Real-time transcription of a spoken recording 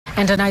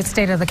And tonight's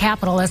State of the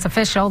Capitol is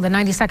official. The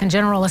 92nd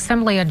General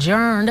Assembly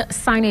adjourned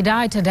Sine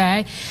Die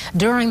today.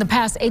 During the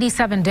past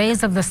 87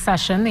 days of the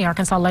session, the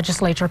Arkansas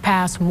legislature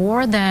passed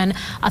more than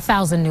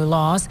 1,000 new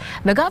laws.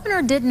 The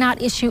governor did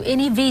not issue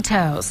any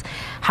vetoes.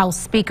 House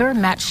Speaker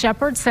Matt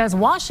Shepard says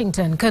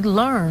Washington could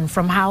learn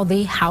from how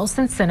the House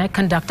and Senate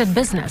conducted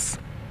business.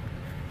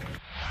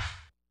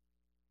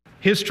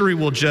 History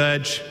will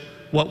judge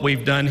what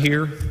we've done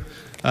here.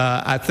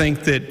 I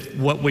think that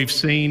what we've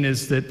seen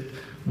is that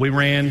we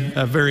ran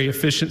a very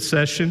efficient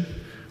session.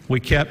 We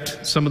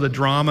kept some of the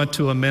drama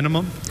to a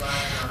minimum.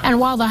 And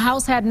while the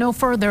House had no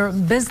further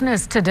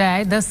business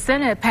today, the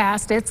Senate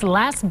passed its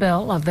last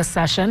bill of the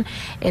session.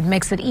 It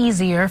makes it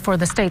easier for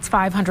the state's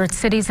 500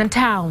 cities and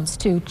towns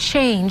to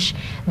change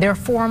their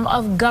form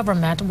of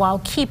government while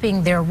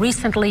keeping their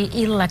recently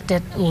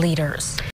elected leaders.